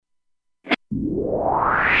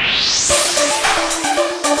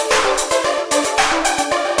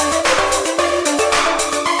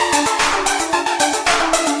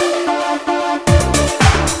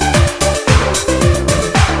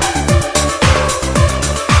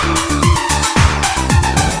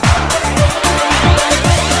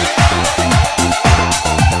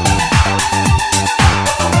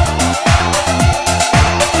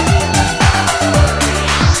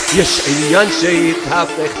עניין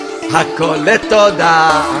שיתהפך הכל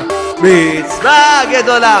לתודה, מצווה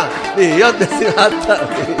גדולה להיות בשמחת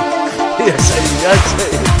תמיד. יש עניין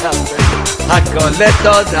שיתהפך הכל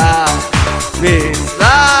לתודה,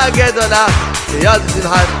 מצווה גדולה להיות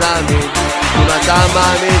בשמחת תמיד. אם אתה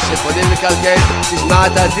מאמין שיכולים לקלקל, תשמע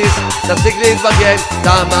את הדיס, תפסיק להתבגן.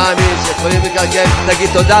 אתה מאמין שיכולים לקלקל, תגיד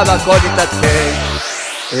תודה והכל יתעדכן.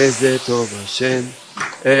 איזה טוב השם,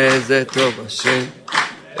 איזה טוב השם,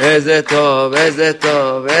 איזה טוב, איזה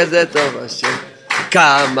טוב, איזה טוב השם.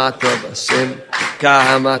 כמה טוב השם,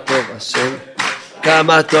 כמה טוב השם,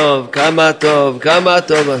 כמה טוב, כמה טוב, כמה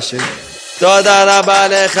טוב השם. תודה רבה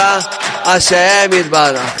לך השם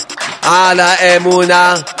יתברך על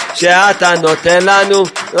האמונה שאתה נותן לנו.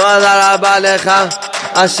 תודה רבה לך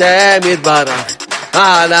השם יתברך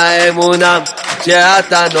על האמונה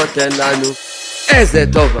שאתה נותן לנו. איזה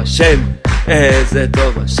טוב השם, איזה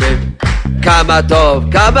טוב השם, כמה טוב,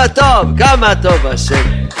 כמה טוב, כמה טוב השם.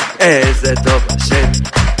 איזה טוב השם,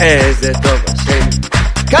 איזה טוב השם,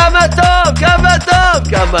 כמה טוב, כמה טוב,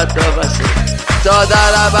 כמה טוב השם.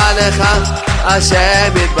 תודה רבה לך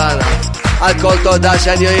השם יתברך על כל תודה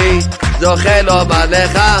שאני זוכה לומר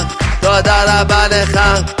לך. תודה רבה לך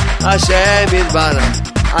השם יתברך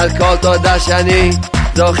על כל תודה שאני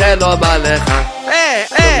זוכה לומר לך.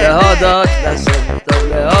 טוב להודות לשם, טוב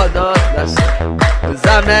להודות לשם,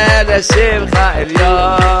 זמר לשמך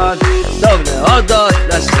עליון. טוב להודות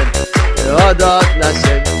לשם, להודות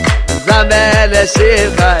לשם, זמר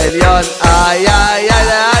לשמך עליון. איי איי איי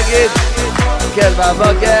להגיד כל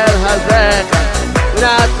בבוקר הזה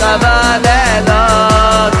ונתך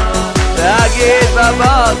בלילות, להגיד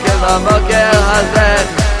בבוקר, בבוקר הזה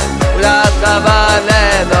ונתך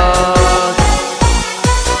בלילות.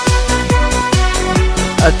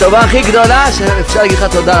 הטובה הכי גדולה שאפשר להגיד לך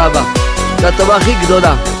תודה רבה, זה הטובה הכי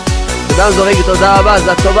גדולה. אדם זורק תודה רבה,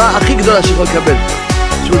 זה הטובה הכי גדולה שיכול לקבל,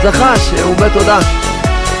 שהוא זכה, שהוא בתודה.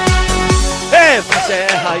 איפה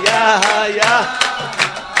שהיה היה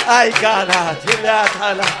העיקר להתחיל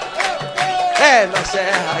להתחלה, איפה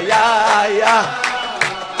שהיה היה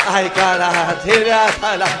העיקר להתחיל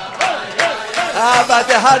להתחלה. אבא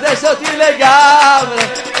תחדש אותי לגמרי,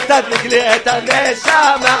 תדליק לי את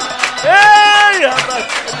הנשמה. היי אבא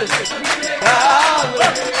תחדש אותי לגמרי,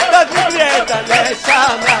 תדליק לי את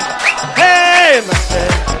הנשמה. היי מה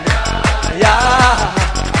שהיה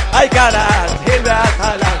העיקר להתחיל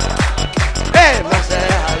להתחלה, היי מה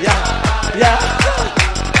שהיה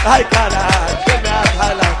העיקר להתחיל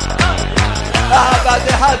להתחלה. אבא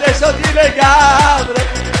תחדש אותי לגמרי,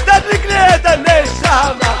 תדליק לי את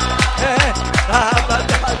הנשמה. אבא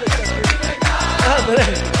תחדש אותי לגמרי,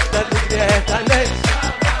 תדליק לי את הנשמה.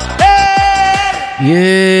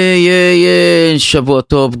 Yeah. Shavua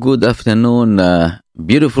Tov, good afternoon.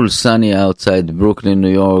 Beautiful sunny outside Brooklyn,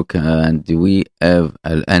 New York, and we have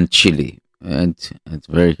and chilly, and it's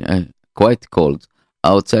very quite cold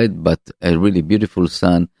outside, but a really beautiful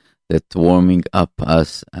sun that's warming up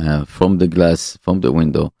us from the glass, from the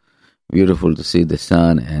window. Beautiful to see the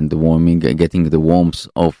sun and the warming, getting the warmth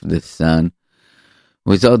of the sun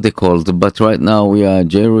without the cold. But right now we are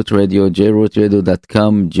JRoot Radio,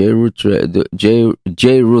 jrootradio.com, JRoot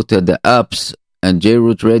the apps, and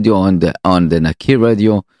JRoot Radio on the Naki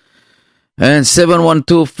Radio, and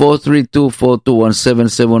 712-432-4217,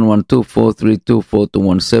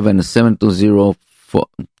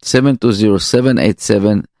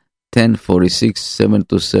 712-432-4217,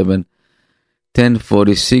 720-787-1046,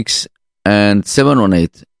 727-1046, and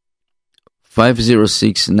 718-506-9099,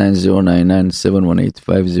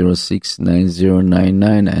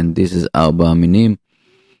 718-506-9099, and this is Arba Aminim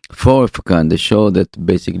for Africa, the show that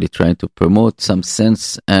basically trying to promote some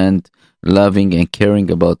sense and loving and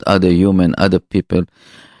caring about other human, other people,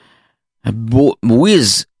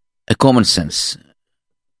 with a common sense.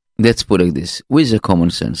 Let's put it like this, with a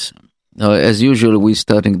common sense. As usual, we're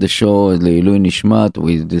starting the show Leilui Nishmat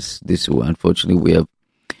with this unfortunately we have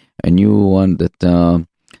a new one that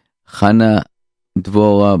Chana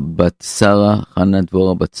Dvora Bat Sara,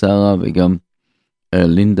 וגם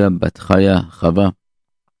לינדה בת חיה חווה.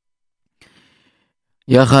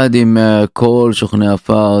 יחד עם כל שוכני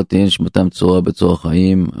עפר, תהיה נשמתם צורה בצורה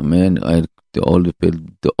חיים, אמן. all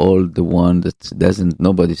the one that doesn't,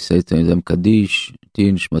 nobody says them קדיש,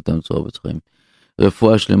 תהיה נשמתם צורה בצורה חיים.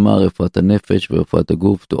 רפואה שלמה, רפואת הנפש ורפואת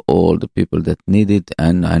הגוף to all the people that need it,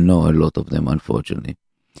 and I know a lot of them unfortunately.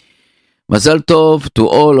 מזל טוב to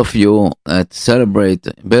all of you that celebrate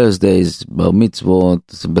birthdays, בר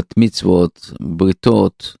מצוות, בת מצוות,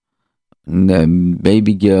 בריתות,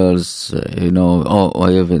 baby girls, you know,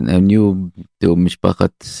 I have a new to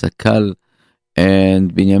משפחת סקל, and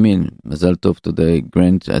Binyamin. Mazal tov to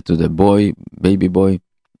the baby boy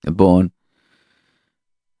born.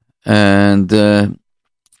 And to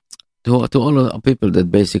all of people that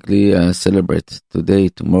basically celebrate today,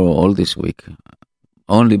 tomorrow, all this week,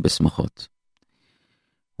 only besmachot.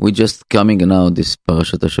 We're just coming now, this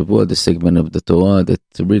Parashat HaShavua, the segment of the Torah that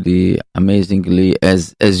really amazingly,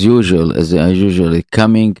 as usual, as I usually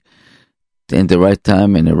coming in the right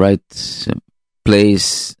time, in the right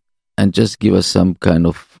place, and just give us some kind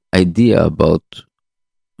of idea about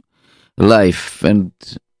life. And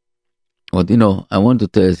what I want to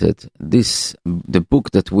tell you that the book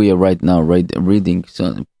that we are right now reading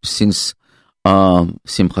since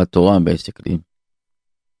Simchat Torah, basically,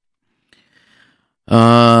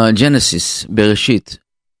 Genesis, Bereshit,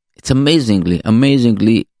 it's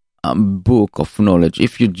amazingly a book of knowledge.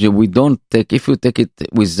 If you take it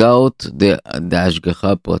without the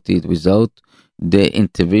Hashgacha Pratit, without the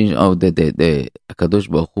intervention of the Akadosh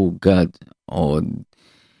Baruch Hu, God, or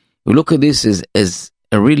we look at this as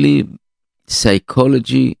a really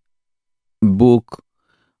psychology book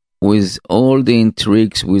with all the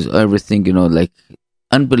intrigues, with everything, like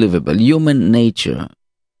unbelievable human nature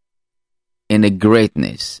in a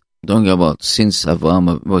greatness. Talking about since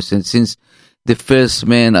Avraham, since the first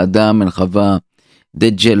man, Adam and Chava,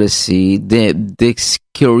 the jealousy, the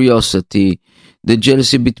curiosity, the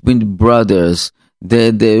jealousy between brothers,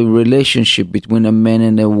 the relationship between a man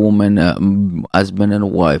and a woman, husband and a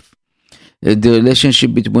wife, the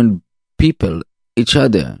relationship between people, each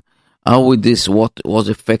other, how with this, what was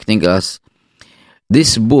affecting us.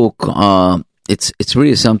 This book, it's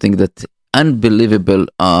really something that unbelievable,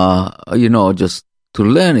 just to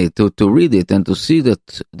learn it, to read it, and to see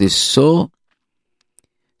that this so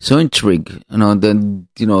intrigued,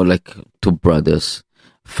 like two brothers,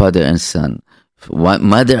 father and son,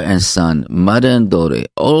 mother and son, mother and daughter,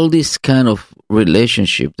 all this kind of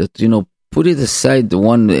relationship that, put it aside, the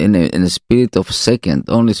one in a spirit of second,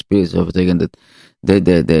 only spirit of second,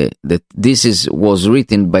 that this was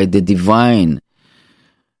written by the divine.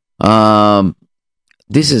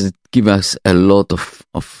 This is give us a lot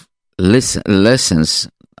of lessons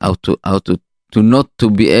how to not to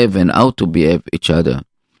behave and how to behave each other.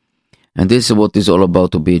 And this is what it's all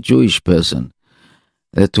about, to be a Jewish person.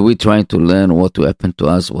 That we're trying to learn what happened to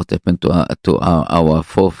us, what happened to our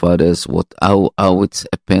forefathers, how it's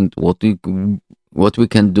happened, what we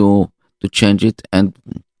can do to change it, and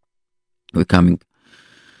we're coming.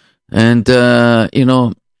 And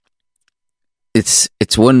it's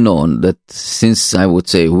well known that since I would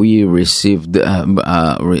say we received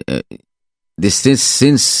this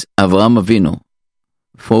since Avraham Avinu,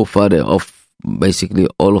 forefather of basically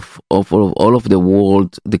all of the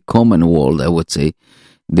world, the common world, I would say,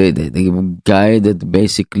 the guy that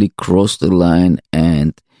basically crossed the line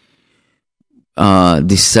and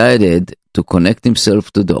decided to connect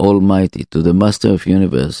himself to the Almighty, to the Master of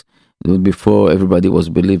Universe, before everybody was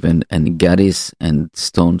believing, and goddess and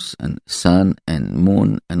stones and sun and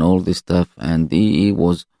moon and all this stuff. And he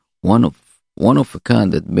was one of a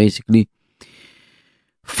kind that basically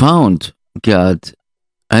found God,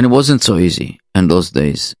 and it wasn't so easy in those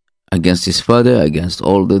days, against his father, against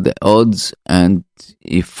all the odds, and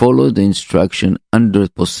he followed the instruction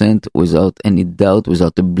 100% without any doubt,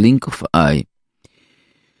 without a blink of eye.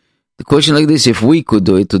 The question like this, if we could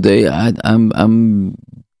do it today, I'm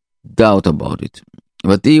doubt about it.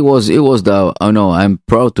 But he was the, I'm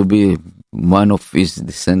proud to be one of his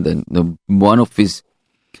descendants, one of his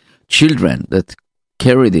children that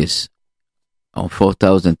carry this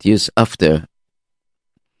 4,000 years after,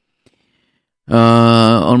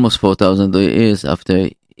 almost 4,000 years after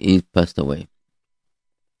he passed away.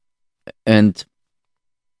 And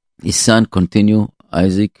his son continue,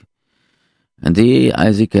 Isaac, and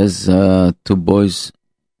Isaac has 2 boys,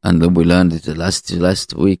 and we learned it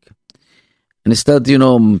last week. And he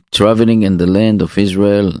started, traveling in the land of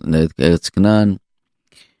Israel, Eretz Canaan.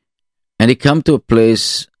 And he come to a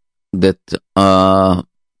place that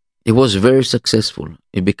he was very successful.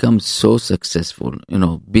 He became so successful,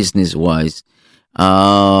 business-wise.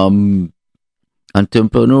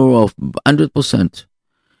 Entrepreneur of 100%.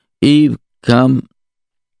 He become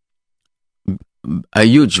a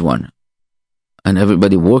huge one. And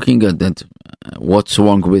everybody working at that, what's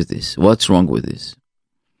wrong with this? What's wrong with this?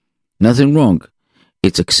 Nothing wrong.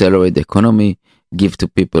 It's accelerate the economy, give to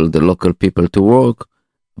people, the local people to work.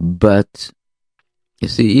 But you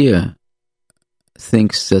see here,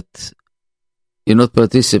 things that you're not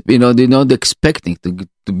they're not expecting to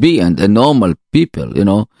be, and the normal people,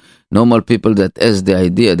 normal people that has the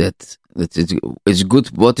idea that it's good,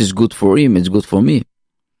 what is good for him, it's good for me.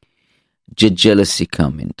 Jealousy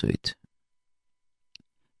come into it.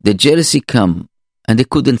 the jealousy come, and they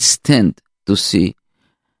couldn't stand to see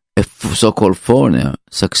a so-called foreigner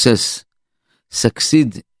succeed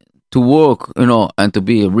to work, and to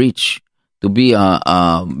be rich, to be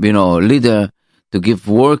a leader, to give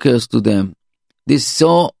workers to them. This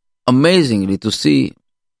so amazingly to see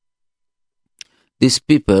these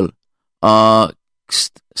people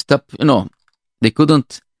stop. They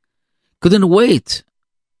couldn't wait,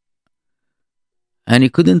 and he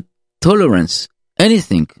couldn't tolerance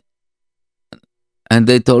anything. And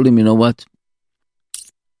they told him, you know what?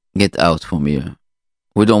 Get out from here.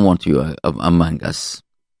 We don't want you among us.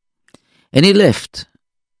 And he left.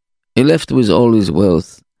 He left with all his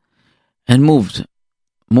wealth and moved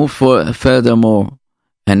for furthermore,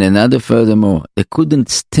 and another furthermore. They couldn't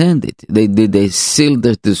stand it. They sealed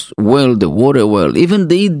this well, the water well. Even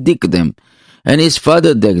they dig them, and his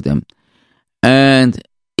father dug them, and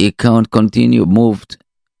he can't continue. Moved,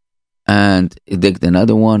 and he digged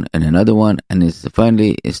another one, and is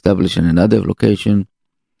finally established in another location,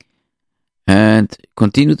 and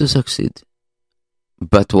continued to succeed.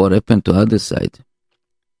 But what happened to the other side?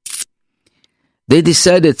 They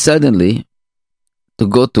decided suddenly to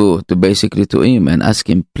go to basically to him and ask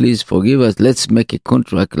him, please forgive us. Let's make a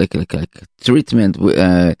contract, like treatment,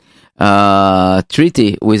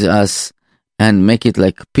 treaty with us, and make it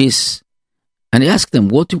like peace. And he asked them,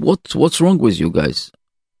 what's wrong with you guys?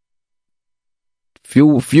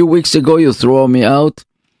 Few weeks ago you threw me out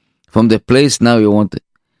from the place. Now you want it.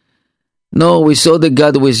 No, we saw the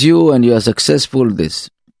God with you, and you are successful. This,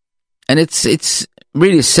 and it's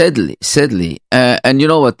really sadly, and you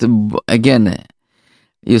know what? Again,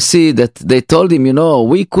 you see that they told him,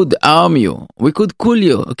 we could arm you, we could kill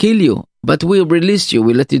you, but we release you,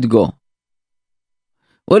 we let it go.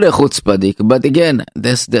 What a chutzpahdik! But again,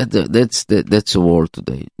 that's the world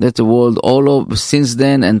today. That's the world all over since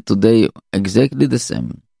then and today, exactly the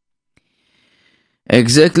same.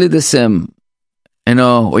 Exactly the same.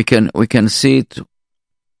 We can see it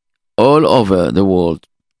all over the world.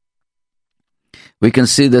 We can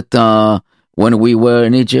see that when we were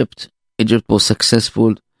in Egypt was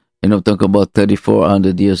successful. Talk about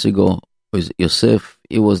 3,400 years ago with Yosef.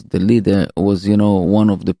 He was the leader. Was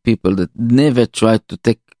one of the people that never tried to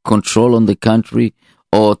take control on the country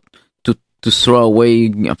or to throw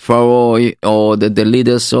away Pharaoh or the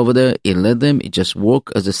leaders over there. He led them. He just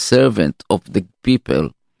worked as a servant of the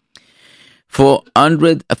people for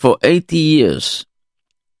 80 years.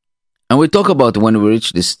 And we talk about when we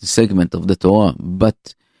reach this segment of the Torah,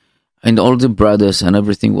 and all the brothers and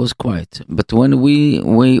everything was quiet. But when we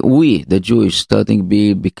the Jewish, starting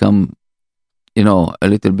become, a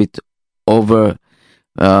little bit over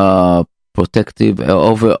protective,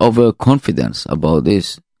 over confidence about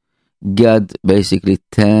this, God basically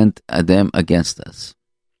turned them against us,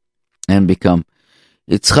 and become.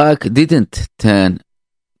 Yitzchak didn't turn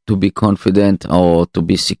to be confident or to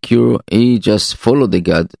be secure. He just followed the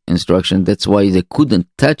God instruction. That's why they couldn't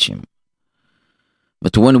touch him.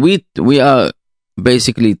 But when we are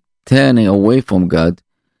basically turning away from God,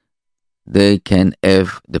 they can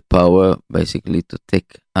have the power basically to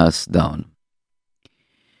take us down.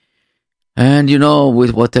 And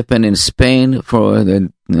with what happened in Spain in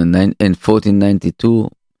 1492,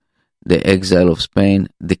 the exile of Spain,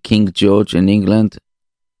 the King George in England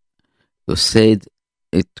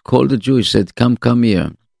called the Jewish, said, come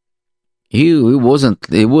here. He wasn't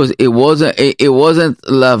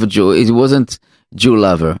love Jew. It wasn't Jew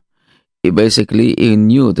lover. He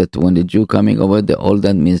knew that when the Jew coming over, the old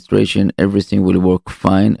administration, everything will work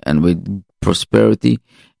fine and with prosperity.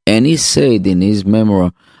 And he said in his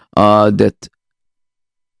memoir that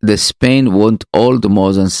the Spain won't hold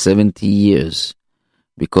more than 70 years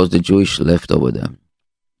because the Jewish left over there.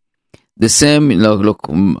 The same, look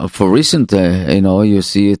for recent, you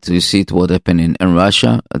see it what happened in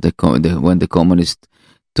Russia, when the communists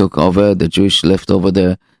took over, the Jewish left over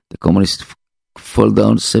there, the communists fall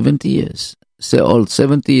down 70 years. Say all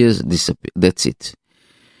 70 years, disappear. That's it.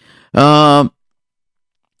 And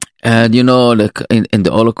in the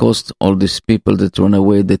Holocaust, all these people that run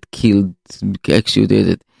away, that killed,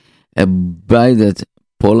 executed, by that,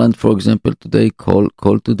 Poland, for example, today call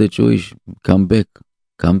to the Jewish, come back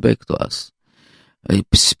to us.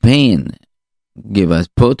 Spain, give us,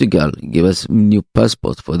 Portugal, give us new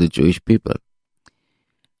passports for the Jewish people.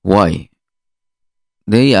 Why?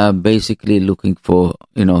 They are basically looking for,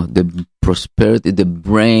 the prosperity, the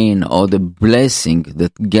brain, or the blessing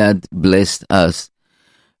that God blessed us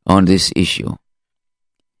on this issue.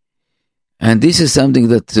 And this is something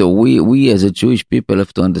that we as a Jewish people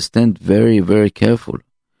have to understand very, very careful.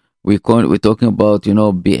 We're talking about,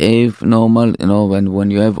 behave normal,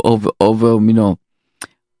 when you have over,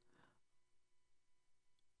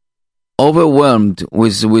 overwhelmed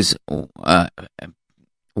with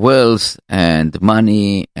wealth and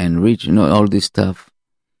money and rich, all this stuff,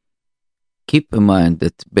 keep in mind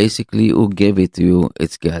that basically who gave it to you,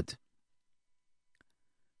 it's God.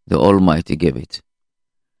 The Almighty gave it.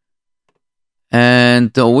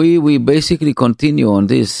 And we basically continue on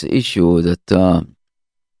this issue that the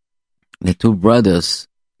two brothers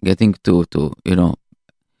getting to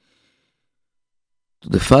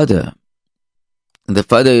the father. The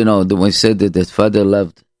father, we said that the father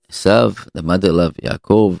loved Esav, the mother loved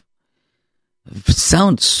Yaakov. It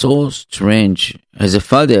sounds so strange. As a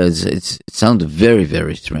father, it sounds very,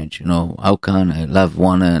 very strange. How can I love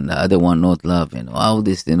one and the other one not love? How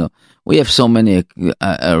this, we have so many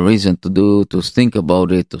reasons to think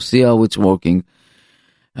about it, to see how it's working.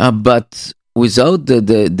 But without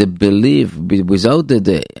the belief, without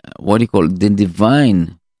the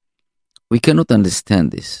divine, we cannot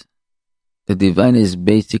understand this. The divine is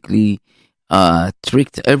basically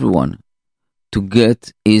tricked everyone to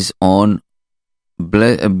get his own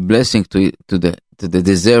blessing to the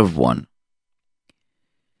deserved one.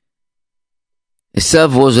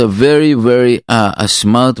 Esav was a very, very a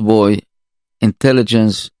smart boy,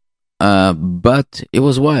 intelligence, but he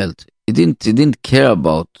was wild. He didn't care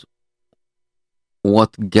about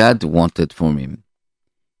what God wanted from him.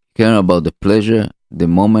 He cared about the pleasure, the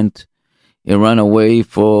moment. He ran away he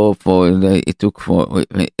took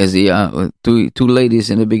two ladies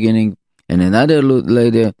in the beginning and another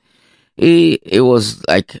lady. He was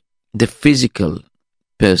like the physical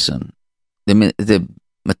person, the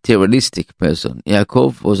materialistic person.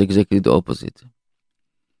 Yaakov was exactly the opposite.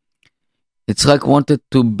 Yitzchak wanted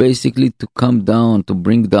to basically to come down, to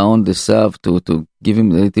bring down the Esav, to give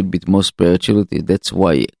him a little bit more spirituality. That's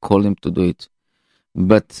why he called him to do it.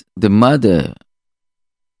 But the mother,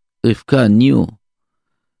 Rivka, knew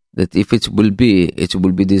that if it will be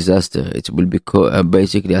disaster. It will be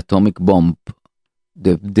basically atomic bomb.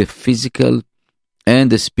 The physical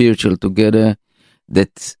and the spiritual together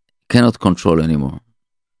that cannot control anymore.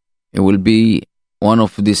 It will be one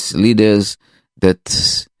of these leaders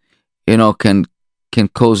that can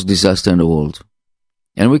cause disaster in the world,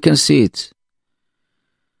 and we can see it.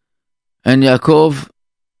 And Yaakov,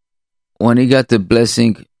 when he got the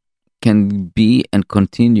blessing, can be and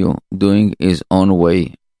continue doing his own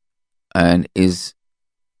way and his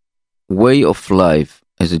way of life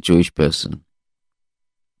as a Jewish person.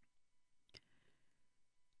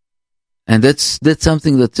 And that's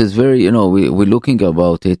something that is very, we're looking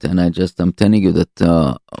about it, and I'm telling you that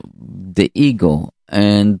the ego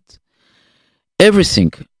and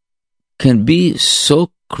everything can be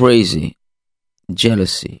so crazy.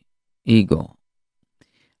 Jealousy, ego,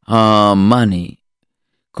 money,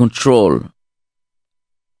 control.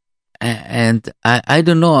 And I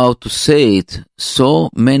don't know how to say it so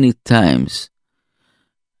many times.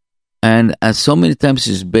 And so many times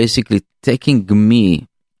it's basically taking me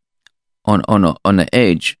on the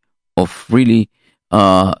edge of really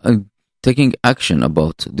taking action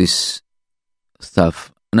about this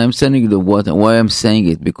stuff. And I'm saying why I'm saying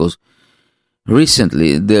it, because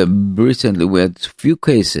recently we had few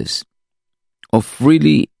cases of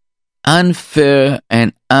really unfair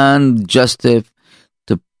and unjust to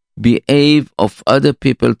behave of other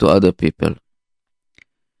people to other people.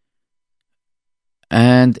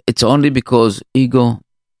 And it's only because ego,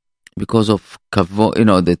 because of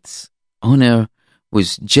kavod, that's honor,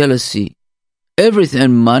 with jealousy, everything,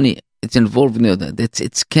 and money. It's involved in that.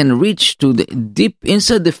 It can reach to the deep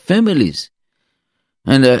inside the families,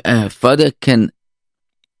 and a father can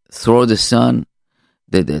throw the son.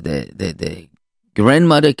 The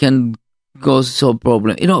grandmother can cause some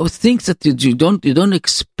problem. Things that you don't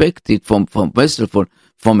expect it from first of all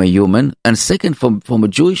from a human, and second from a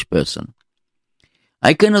Jewish person.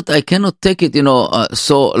 I cannot take it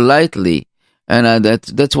so lightly. And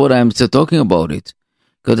that's what I'm still talking about it,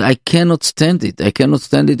 because I cannot stand it. We cannot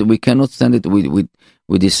stand it. We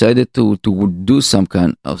decided to do some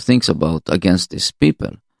kind of things against these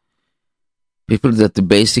people that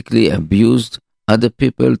basically abused other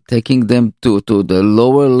people, taking them to the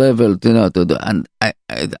lower level, to the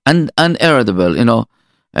unheritable.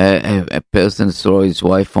 A person throw his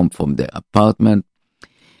wife from the apartment,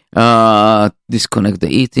 disconnect the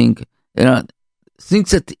eating.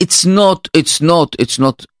 Thinks that it's not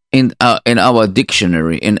in our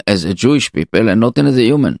dictionary as a Jewish people, and not as a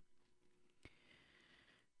human.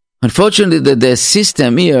 Unfortunately, the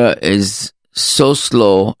system here is so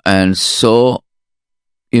slow and so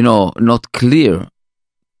not clear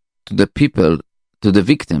to the people, to the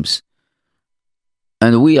victims,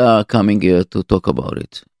 and we are coming here to talk about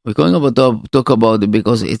it. We're going to talk about it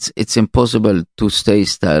because it's impossible to stay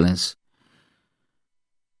silent.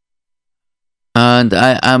 And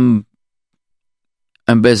I'm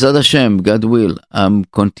Bezat Hashem, God will, I'm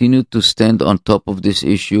continue to stand on top of this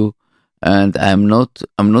issue, and I'm not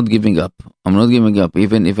giving up. I'm not giving up,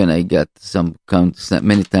 even I get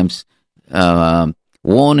many times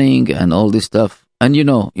warning and all this stuff. And you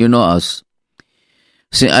know us.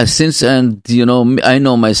 Since and I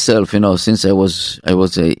know myself. Since I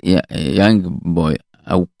was a young boy,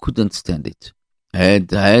 I couldn't stand it. I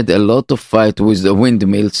had a lot of fight with the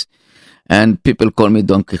windmills, and people call me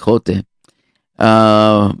Don Quixote.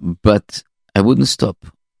 But I wouldn't stop.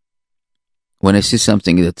 When I see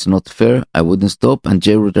something that's not fair, I wouldn't stop. And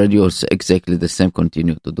J-Root Radio is exactly the same.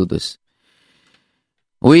 Continue to do this.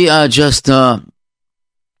 We are just,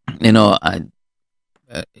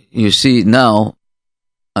 you see now.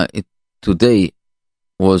 Today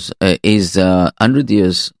is 100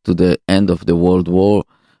 years to the end of the World War,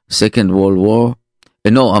 Second World War.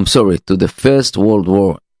 No, I'm sorry, to the First World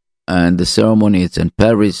War, and the ceremony is in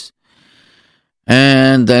Paris.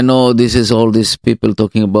 And I know this is all these people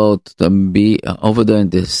talking about over there in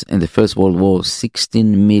the First World War.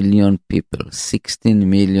 16 million people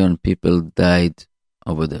died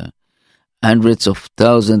over there. Hundreds of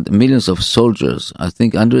thousands, millions of soldiers, I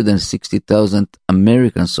think 160,000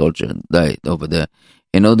 American soldiers died over there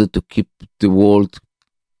in order to keep the world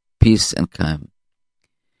peace and calm.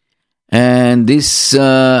 And this,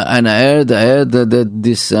 and I heard that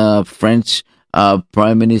this French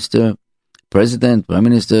Prime Minister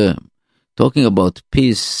talking about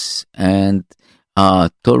peace and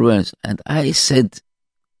tolerance. And I said,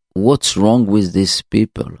 what's wrong with these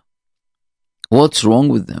people? What's wrong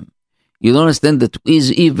with them? You don't understand that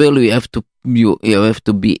with evil you have to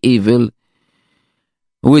be evil.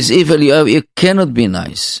 With evil you cannot be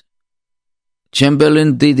nice.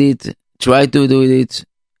 Chamberlain did it, tried to do it,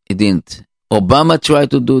 he didn't. Obama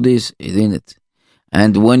tried to do this, he didn't.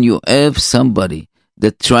 And when you have somebody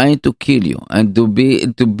that trying to kill you and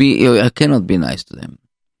I cannot be nice to them.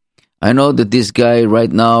 I know that this guy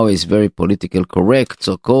right now is very politically correct,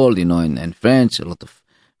 so called, in French, a lot of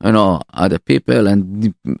other people,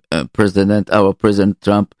 and our President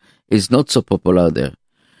Trump is not so popular there.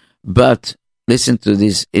 But listen to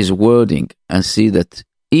his wording and see that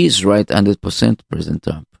he is right 100%, President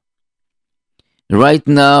Trump. Right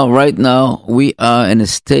now, we are in a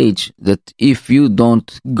stage that if you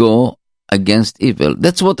don't go against evil,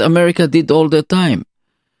 that's what America did all the time.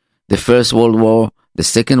 The First World War, the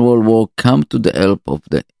Second World War come to the help of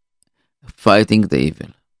the fighting the evil.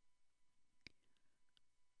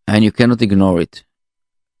 And you cannot ignore it.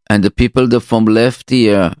 And the people that from left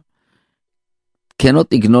here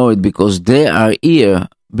cannot ignore it because they are here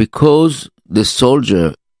because the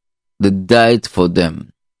soldier that died for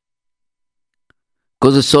them.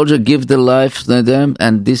 Because the soldier gave their life to them,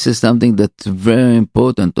 and this is something that's very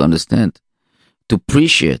important to understand. To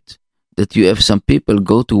appreciate that you have some people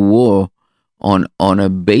go to war on a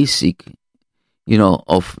basic,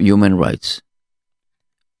 of human rights.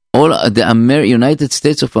 All the United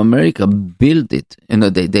States of America built it.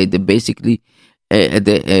 They basically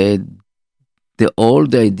the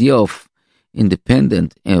old idea of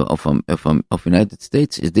independent of United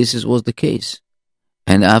States was the case,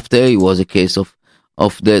 and after it was a case of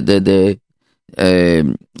the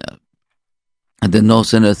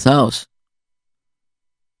North and the South.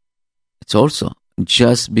 It's also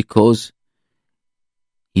just because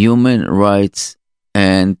human rights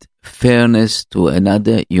and fairness to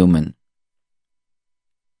another human.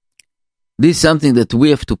 This is something that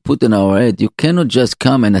we have to put in our head. You cannot just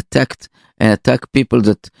come and attack people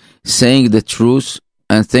that saying the truth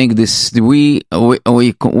and think this. We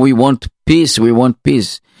want peace. We want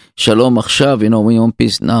peace. Shalom achshav. We want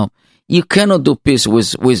peace now. You cannot do peace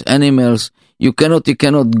with animals. You cannot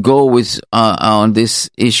go with on this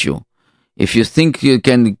issue. If you think you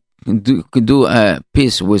can do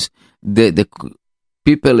peace with the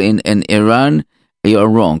people in Iran, you are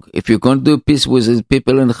wrong. If you're going to do peace with the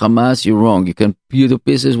people in Hamas, you're wrong. You can do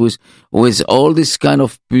peace with all this kind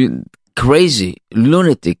of crazy,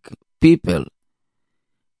 lunatic people.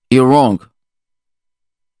 You're wrong.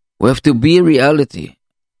 We have to be reality.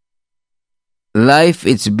 Life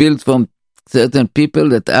is built from certain people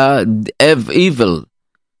that have evil.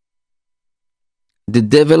 The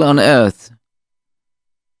devil on earth.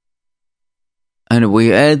 And we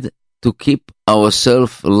had to keep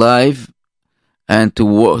ourselves alive and to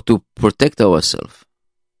work to protect ourselves.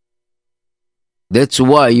 That's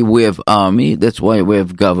why we have army, that's why we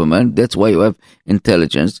have government, that's why we have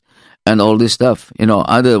intelligence and all this stuff.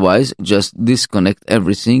 Otherwise, just disconnect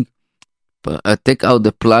everything, take out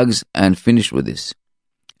the plugs and finish with this.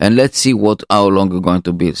 And let's see how long we're going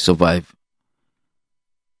to survive.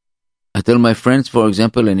 I tell my friends, for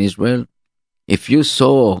example, in Israel, if you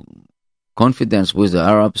saw confidence with the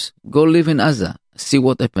Arabs, go live in Gaza, see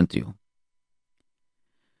what happened to you.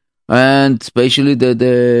 And especially the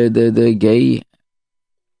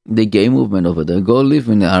gay movement over there, go live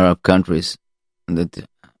in the Arab countries. That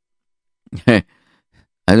I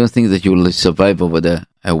don't think that you will survive over there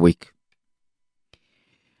a week.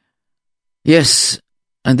 Yes,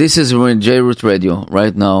 and this is J-Root Radio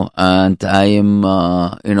right now, and I am,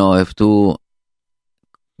 I have to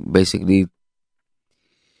basically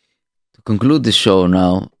to conclude the show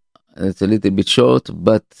now. It's a little bit short,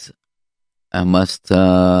 but I must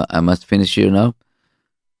finish here now.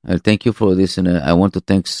 Thank you for this, and I want to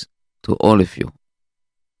thanks to all of you.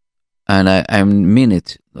 And I mean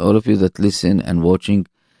it, all of you that listen and watching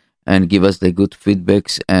and give us the good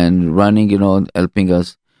feedbacks and running, helping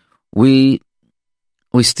us. We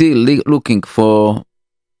still looking for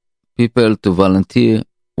people to volunteer,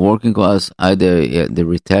 working with us, either the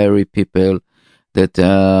retiree people that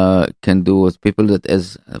can do it, people that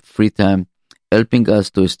has free time, helping us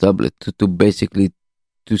to establish, to basically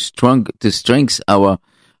to strengthen our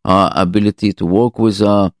ability to work with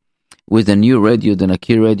a new radio, the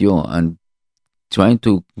Nakir Radio, and trying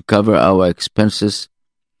to cover our expenses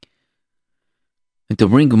and to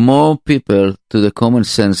bring more people to the common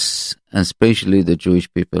sense, and especially the Jewish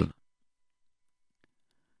people.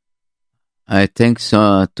 I thanks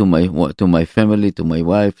to my family, to my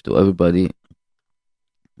wife, to everybody,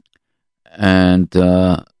 and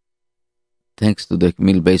thanks to the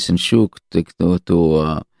Mil Basin Shuk,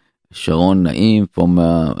 to Sharon Naim from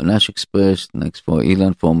Nash Express, next for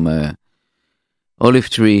Ilan from Olive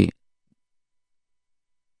Tree,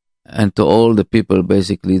 and to all the people,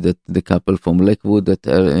 basically, that the couple from Lakewood that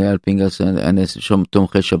are helping us, and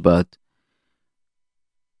Tomchei Shabbat.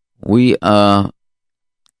 We are,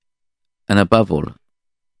 and above all,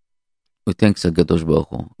 we thank HaKadosh Baruch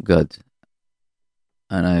Hu, God.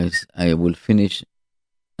 And I will finish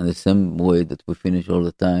in the same way that we finish all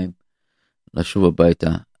the time, Lashuv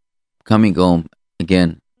Habayta, coming home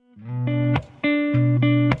again.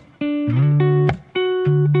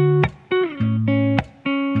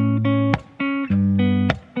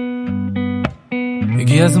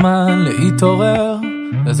 הגיע הזמן להתעורר,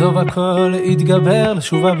 לעזוב הכל, להתגבר,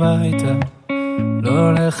 לשוב הביתה,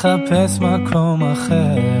 לא לחפש מקום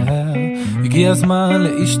אחר. הגיע הזמן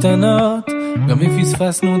להשתנות, גם אם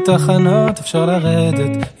פספסנו תחנות, אפשר לרדת,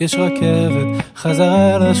 יש רכבת,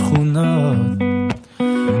 חזרה לשכונות.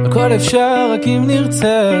 הכל אפשר רק אם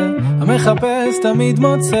נרצה, המחפש תמיד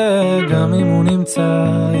מוצא, גם אם הוא נמצא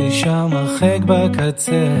שם הרחק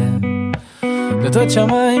בקצה. דלתות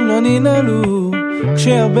שמיים לא ננעלו,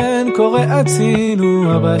 כשהבן קורא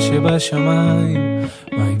הצילו, אבא שבשמיים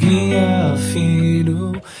מגיע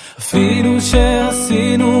אפילו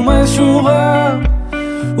שעשינו משהו רע,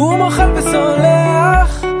 הוא מוחל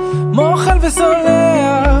וסולח,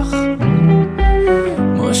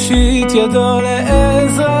 מושיט ידו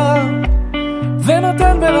לעזרה,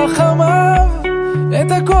 ונותן ברחמיו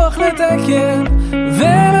את הכוח לתקן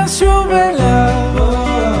ולשוב אליו.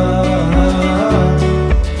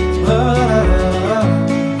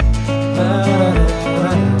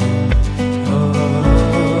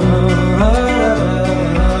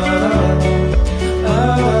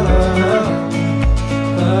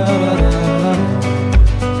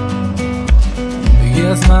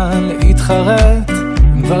 הזמן להתחרט,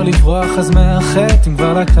 אם כבר לברוח אז מאחת, אם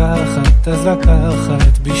כבר לקחת אז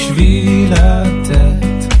לקחת בשביל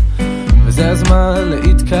לתת, וזה הזמן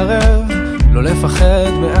להתקרב, לא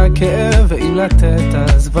לפחד מהכאב, ואם לתת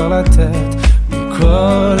אז כבר לתת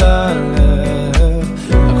מכל הלב.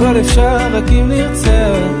 הכל אפשר רק אם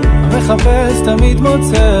נרצה, המחפש תמיד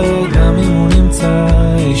מוצא, גם אם הוא נמצא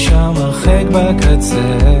שם הרחק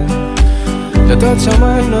בקצה. דלתות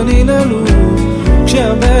שמיים לא ננעלו,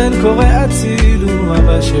 כשהבן קורא הצילו,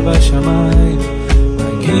 אבא שבשמיים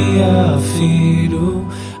מגיע אפילו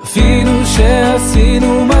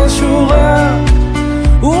שעשינו משהו רע,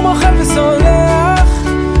 הוא מוחל וסולח,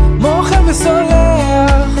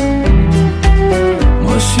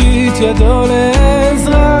 מושיט ידו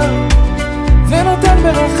לעזרה, ונותן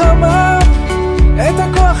ברחמיו את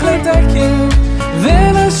הכוח לתקן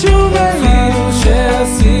ולשוב אליו.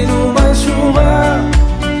 שעשינו משהו רע,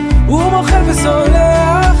 הוא מוחל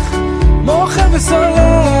וסולח,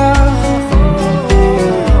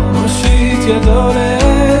 מושיט ידו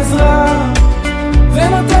לעזרה,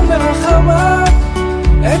 ונותן ברחמיו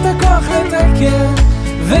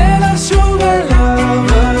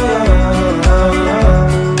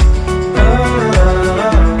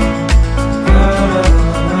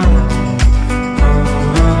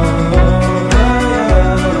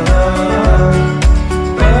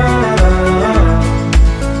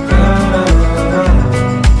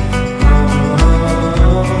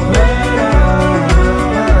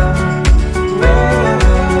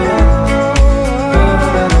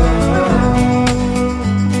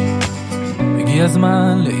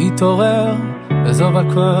להתעורר, עזוב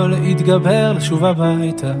הכל, להתגבר, לשוב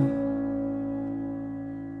הביתה.